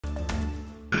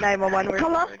911.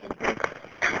 Hello?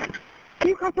 Can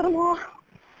you come to the mall?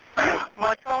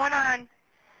 What's going on?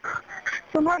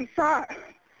 Somebody shot.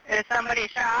 Is somebody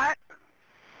shot?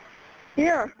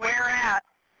 Here. Where at?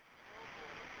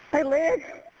 Hey, leg.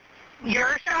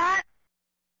 You're shot?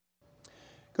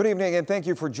 Good evening and thank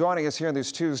you for joining us here on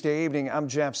this Tuesday evening. I'm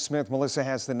Jeff Smith. Melissa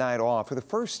has the night off. For the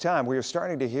first time, we are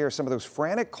starting to hear some of those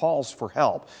frantic calls for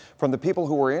help from the people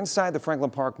who were inside the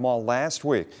Franklin Park Mall last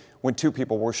week when 2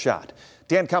 people were shot.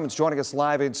 Dan Cummins joining us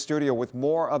live in studio with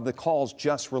more of the calls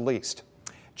just released.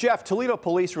 Jeff, Toledo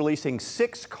police releasing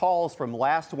 6 calls from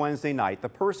last Wednesday night. The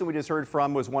person we just heard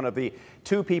from was one of the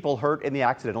 2 people hurt in the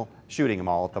accidental shooting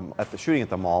at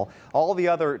the mall. All the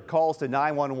other calls to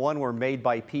 911 were made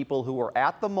by people who were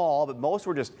at the mall, but most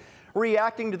were just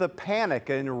reacting to the panic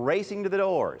and racing to the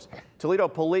doors. Toledo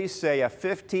police say a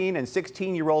 15 and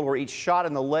 16-year-old were each shot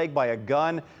in the leg by a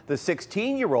gun the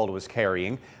 16-year-old was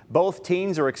carrying. Both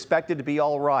teens are expected to be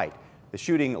all right. The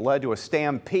shooting led to a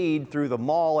stampede through the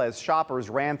mall as shoppers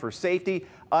ran for safety,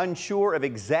 unsure of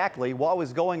exactly what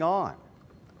was going on.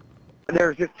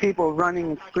 There's just people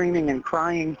running, screaming, and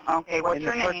crying What's in your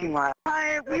the name? parking lot.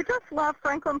 Hi, we just left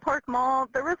Franklin Park Mall.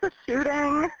 There was a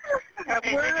shooting.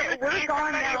 Okay, We're did you see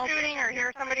gone somebody now. shooting or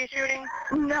hear somebody shooting?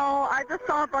 No, I just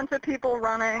saw a bunch of people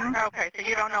running. Okay, so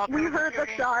you don't know if We there was a heard the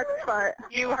shooting? shots, but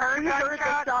You heard we heard the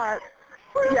gunshots?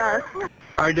 shots. Yes.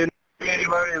 I didn't see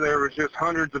anybody. There was just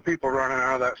hundreds of people running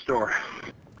out of that store.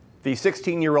 The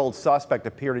 16-year-old suspect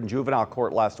appeared in juvenile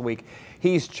court last week.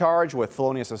 He's charged with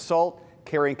felonious assault,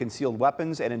 carrying concealed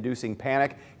weapons, and inducing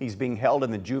panic. He's being held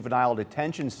in the juvenile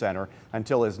detention center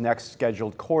until his next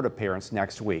scheduled court appearance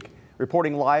next week.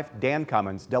 Reporting live, Dan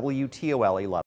Cummins, WTOL 11.